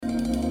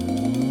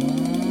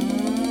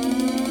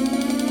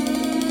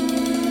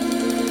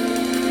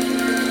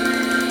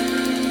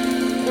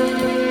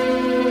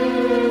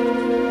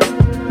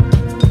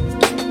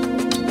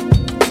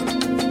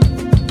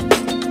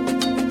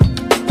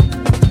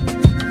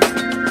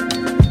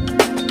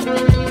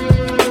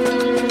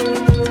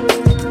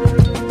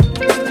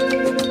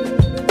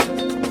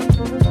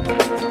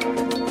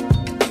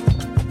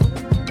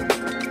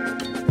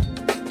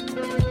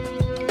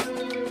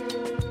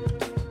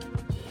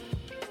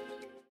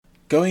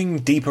Going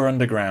Deeper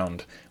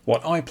Underground,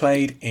 what I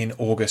played in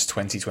August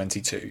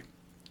 2022.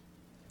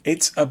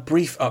 It's a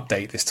brief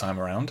update this time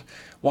around.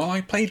 While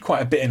I played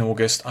quite a bit in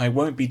August, I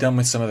won't be done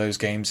with some of those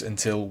games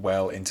until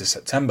well into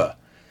September.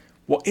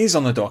 What is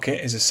on the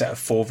docket is a set of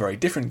 4 very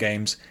different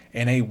games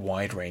in a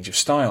wide range of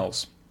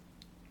styles.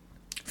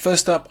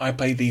 First up, I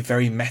played the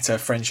very meta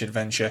French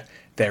adventure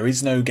There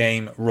Is No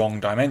Game, Wrong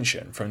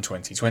Dimension from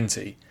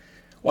 2020.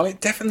 While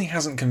it definitely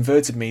hasn't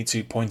converted me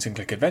to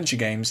point-and-click adventure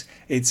games,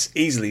 it's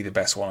easily the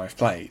best one I've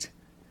played.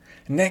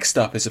 Next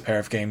up is a pair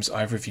of games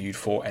I've reviewed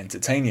for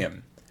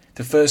Entertainium.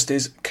 The first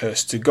is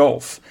Cursed to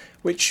Golf,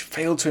 which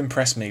failed to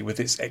impress me with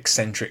its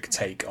eccentric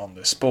take on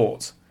the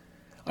sport.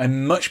 I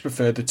much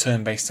preferred the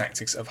turn-based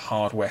tactics of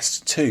Hard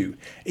West 2,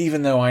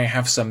 even though I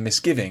have some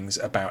misgivings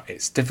about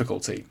its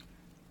difficulty.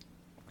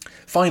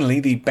 Finally,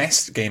 the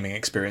best gaming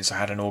experience I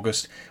had in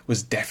August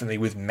was definitely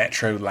with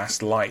Metro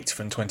Last Light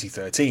from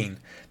 2013,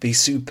 the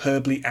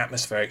superbly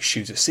atmospheric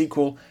shooter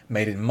sequel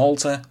made in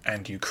Malta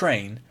and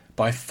Ukraine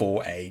by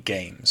 4A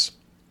Games.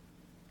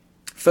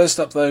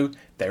 First up though,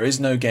 There Is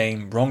No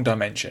Game, Wrong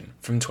Dimension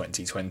from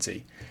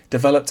 2020,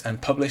 developed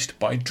and published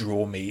by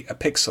Draw Me a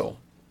Pixel.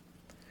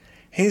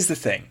 Here's the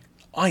thing,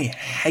 I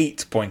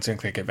hate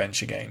point-and-click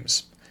adventure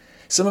games.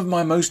 Some of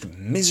my most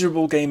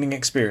miserable gaming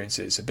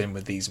experiences have been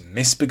with these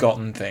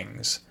misbegotten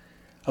things.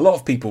 A lot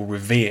of people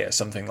revere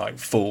something like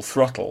Full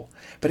Throttle,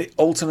 but it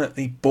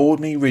ultimately bored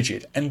me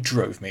rigid and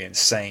drove me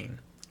insane.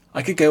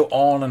 I could go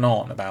on and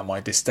on about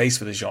my distaste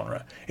for the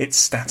genre, its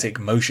static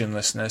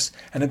motionlessness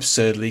and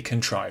absurdly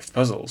contrived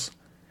puzzles.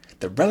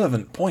 The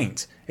relevant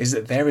point is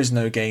that There Is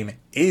No Game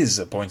is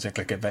a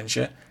point-and-click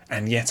adventure,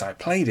 and yet I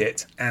played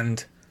it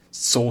and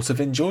sort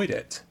of enjoyed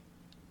it.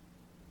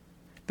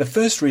 The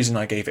first reason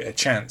I gave it a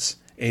chance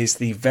is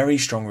the very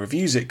strong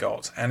reviews it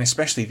got, and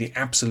especially the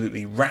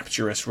absolutely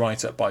rapturous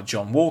write-up by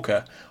John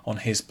Walker on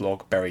his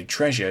blog Buried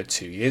Treasure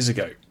 2 years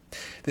ago.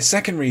 The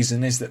second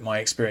reason is that my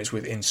experience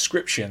with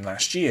Inscryption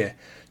last year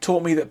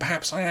taught me that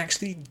perhaps I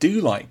actually do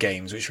like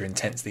games which are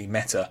intensely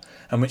meta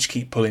and which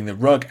keep pulling the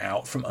rug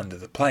out from under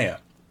the player.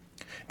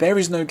 There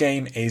Is No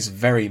Game is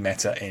very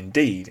meta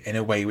indeed, in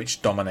a way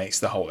which dominates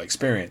the whole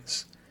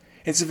experience.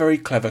 It's a very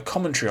clever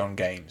commentary on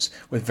games,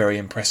 with very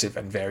impressive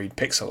and varied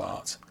pixel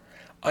art.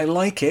 I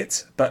like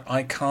it, but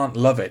I can't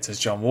love it as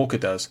John Walker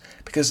does,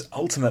 because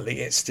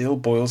ultimately it still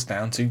boils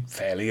down to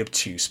fairly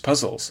obtuse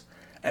puzzles.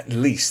 At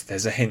least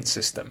there's a hint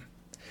system.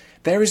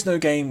 There Is No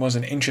Game was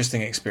an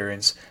interesting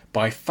experience,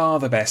 by far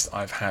the best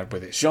I've had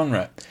with its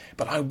genre,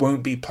 but I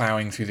won't be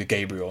ploughing through the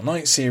Gabriel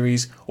Knight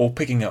series or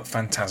picking up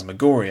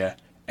Phantasmagoria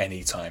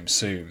anytime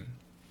soon.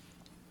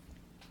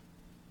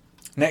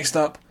 Next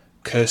up,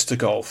 Cursed to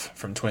Golf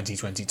from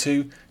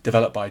 2022,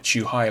 developed by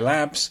Chuhai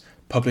Labs,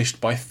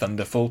 published by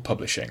Thunderful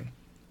Publishing.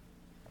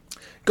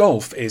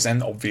 Golf is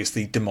an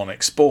obviously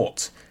demonic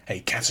sport, a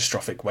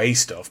catastrophic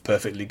waste of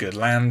perfectly good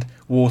land,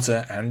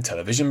 water and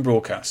television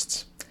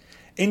broadcasts.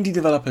 Indie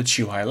developer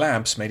Chuhai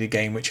Labs made a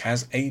game which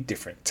has a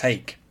different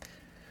take.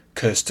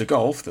 Cursed to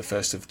Golf, the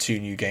first of 2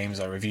 new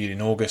games I reviewed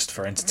in August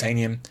for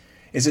Entertainium,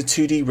 is a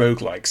 2D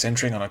roguelike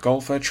centering on a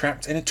golfer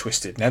trapped in a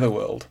twisted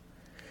netherworld.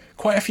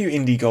 Quite a few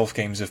indie golf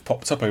games have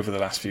popped up over the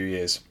last few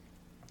years,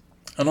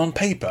 and on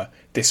paper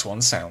this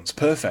one sounds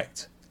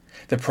perfect.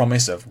 The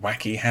promise of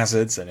wacky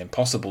hazards and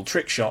impossible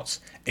trick shots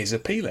is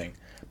appealing,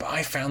 but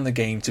I found the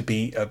game to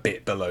be a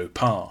bit below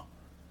par.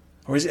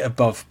 Or is it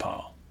above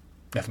par?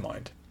 Never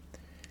mind.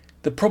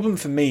 The problem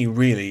for me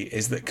really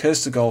is that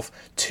Cursed to Golf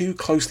too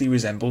closely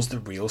resembles the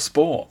real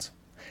sport.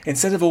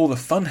 Instead of all the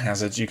fun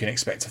hazards you can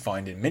expect to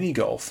find in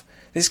mini-golf,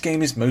 this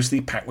game is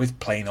mostly packed with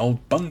plain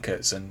old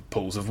bunkers and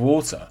pools of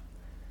water.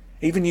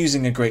 Even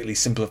using a greatly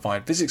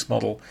simplified physics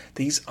model,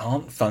 these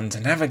aren't fun to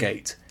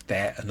navigate,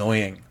 they're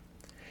annoying.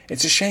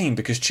 It's a shame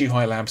because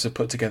Chuhai Labs have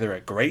put together a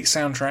great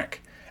soundtrack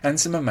and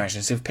some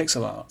imaginative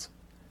pixel art.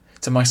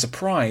 To my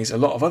surprise, a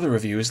lot of other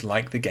reviewers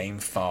liked the game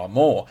far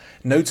more,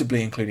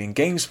 notably including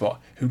GameSpot,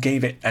 who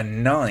gave it a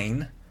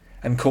 9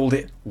 and called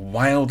it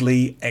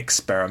wildly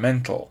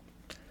experimental.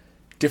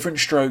 Different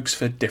strokes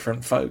for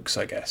different folks,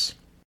 I guess.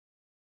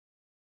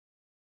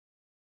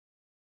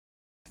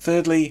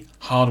 Thirdly,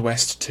 Hard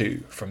West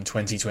 2 from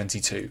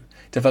 2022,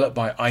 developed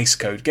by Ice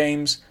Code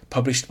Games,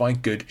 published by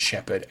Good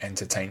Shepherd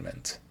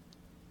Entertainment.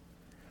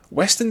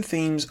 Western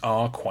themes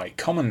are quite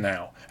common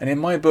now, and in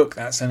my book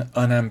that's an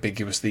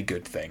unambiguously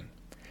good thing.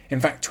 In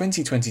fact,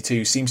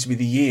 2022 seems to be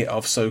the year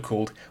of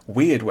so-called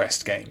Weird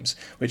West games,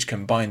 which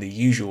combine the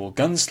usual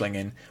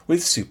gunslinging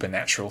with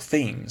supernatural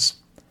themes.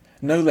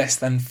 No less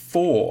than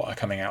 4 are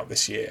coming out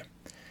this year.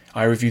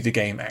 I reviewed the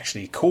game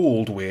actually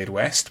called Weird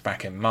West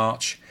back in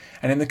March,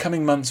 and in the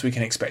coming months we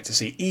can expect to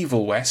see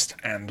Evil West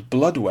and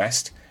Blood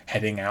West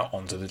heading out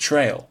onto the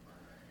trail.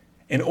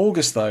 In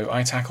August though,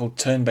 I tackled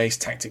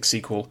turn-based tactics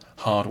sequel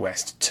Hard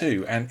West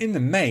 2, and in the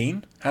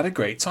main, had a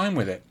great time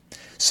with it.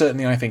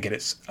 Certainly I think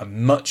it's a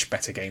much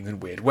better game than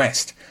Weird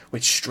West,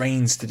 which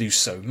strains to do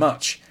so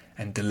much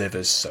and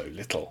delivers so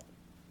little.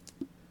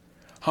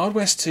 Hard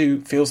West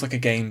 2 feels like a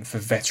game for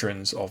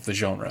veterans of the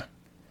genre.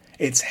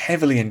 It's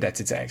heavily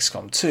indebted to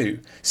XCOM 2,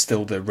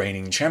 still the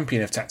reigning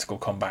champion of tactical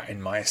combat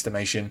in my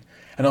estimation,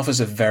 and offers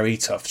a very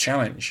tough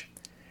challenge.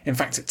 In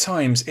fact, at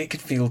times it can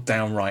feel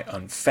downright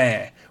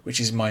unfair, which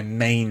is my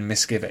main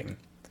misgiving.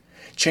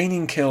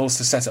 Chaining kills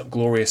to set up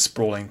glorious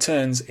sprawling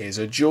turns is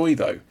a joy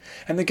though,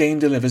 and the game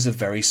delivers a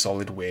very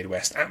solid Weird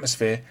West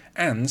atmosphere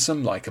and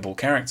some likeable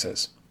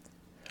characters.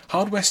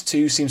 Hard West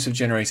 2 seems to have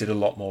generated a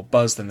lot more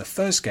buzz than the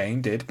first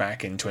game did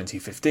back in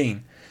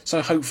 2015,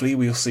 so hopefully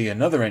we'll see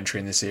another entry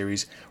in the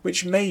series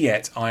which may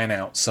yet iron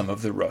out some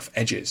of the rough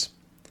edges.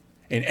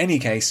 In any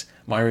case,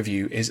 my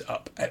review is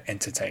up at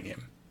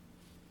Entertainium.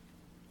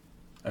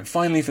 And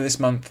finally for this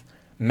month,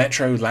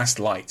 Metro Last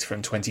Light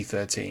from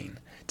 2013,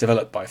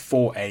 developed by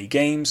 4A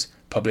Games,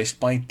 published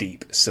by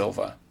Deep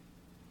Silver.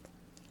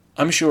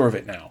 I'm sure of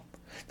it now.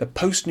 The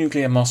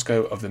post-nuclear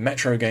Moscow of the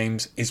Metro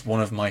games is one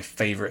of my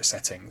favourite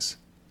settings.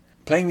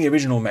 Playing the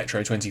original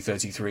Metro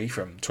 2033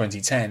 from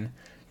 2010,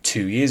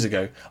 2 years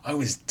ago, I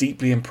was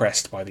deeply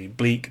impressed by the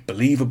bleak,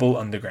 believable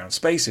underground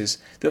spaces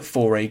that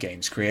 4A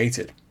Games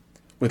created.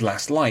 With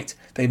Last Light,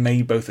 they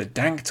made both the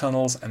dank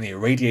tunnels and the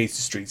irradiated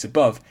streets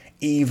above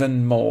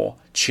even more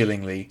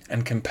chillingly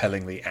and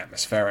compellingly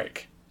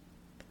atmospheric.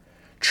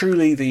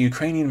 Truly, the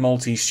Ukrainian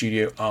Maltese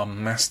studio are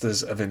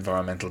masters of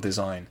environmental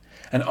design,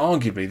 and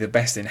arguably the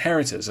best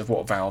inheritors of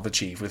what Valve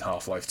achieved with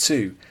Half-Life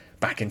 2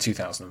 back in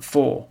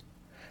 2004.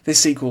 This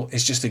sequel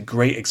is just a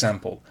great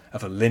example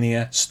of a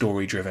linear,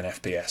 story-driven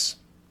FPS.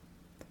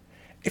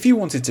 If you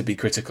wanted to be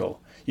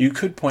critical, you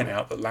could point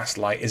out that Last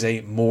Light is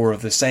a more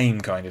of the same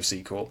kind of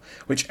sequel,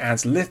 which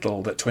adds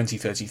little that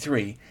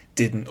 2033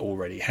 didn't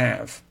already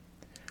have.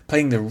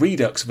 Playing the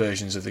Redux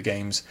versions of the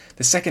games,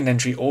 the second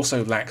entry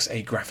also lacks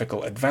a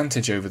graphical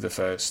advantage over the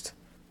first.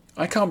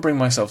 I can't bring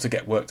myself to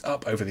get worked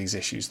up over these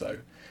issues though.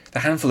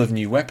 The handful of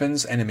new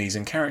weapons, enemies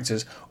and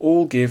characters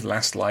all give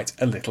Last Light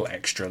a little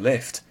extra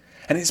lift,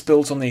 and it's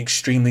built on the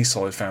extremely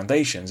solid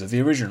foundations of the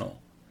original.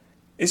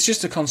 It's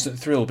just a constant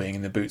thrill being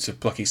in the boots of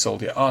plucky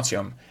soldier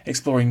Artyom,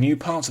 exploring new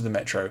parts of the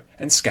Metro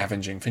and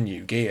scavenging for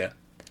new gear.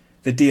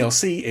 The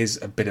DLC is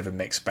a bit of a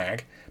mixed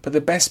bag, but the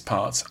best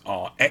parts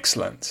are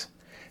excellent.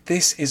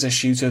 This is a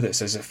shooter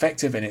that's as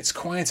effective in its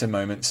quieter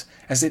moments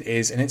as it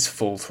is in its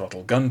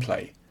full-throttle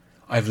gunplay.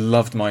 I've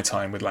loved my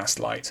time with Last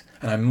Light,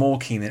 and I'm more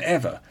keen than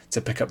ever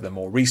to pick up the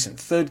more recent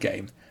third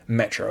game,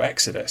 Metro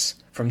Exodus,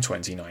 from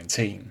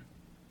 2019.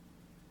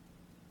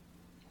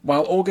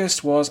 While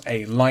August was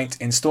a light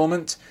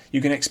instalment,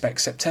 you can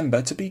expect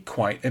September to be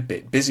quite a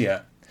bit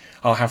busier.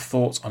 I'll have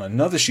thoughts on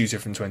another shooter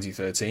from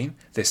 2013,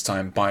 this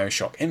time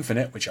Bioshock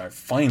Infinite, which I've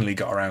finally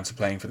got around to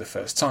playing for the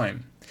first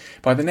time.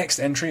 By the next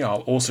entry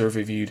I'll also have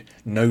reviewed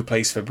No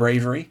Place for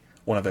Bravery,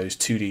 one of those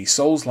 2D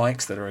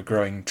Souls-likes that are a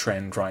growing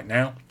trend right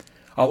now.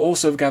 I'll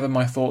also have gathered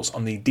my thoughts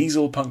on the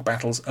diesel punk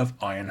battles of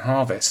Iron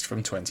Harvest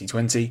from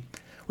 2020,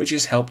 which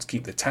has helped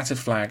keep the tattered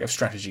flag of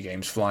strategy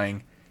games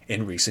flying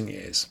in recent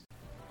years.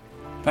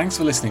 Thanks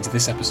for listening to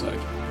this episode.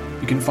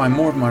 You can find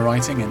more of my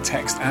writing in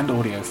text and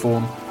audio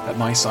form at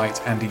my site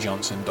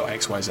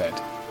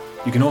andyjohnson.xyz.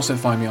 You can also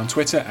find me on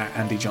Twitter at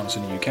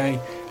AndyJohnsonUK,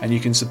 and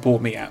you can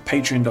support me at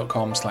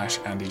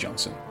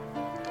patreon.com/AndyJohnson.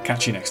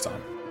 Catch you next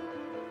time.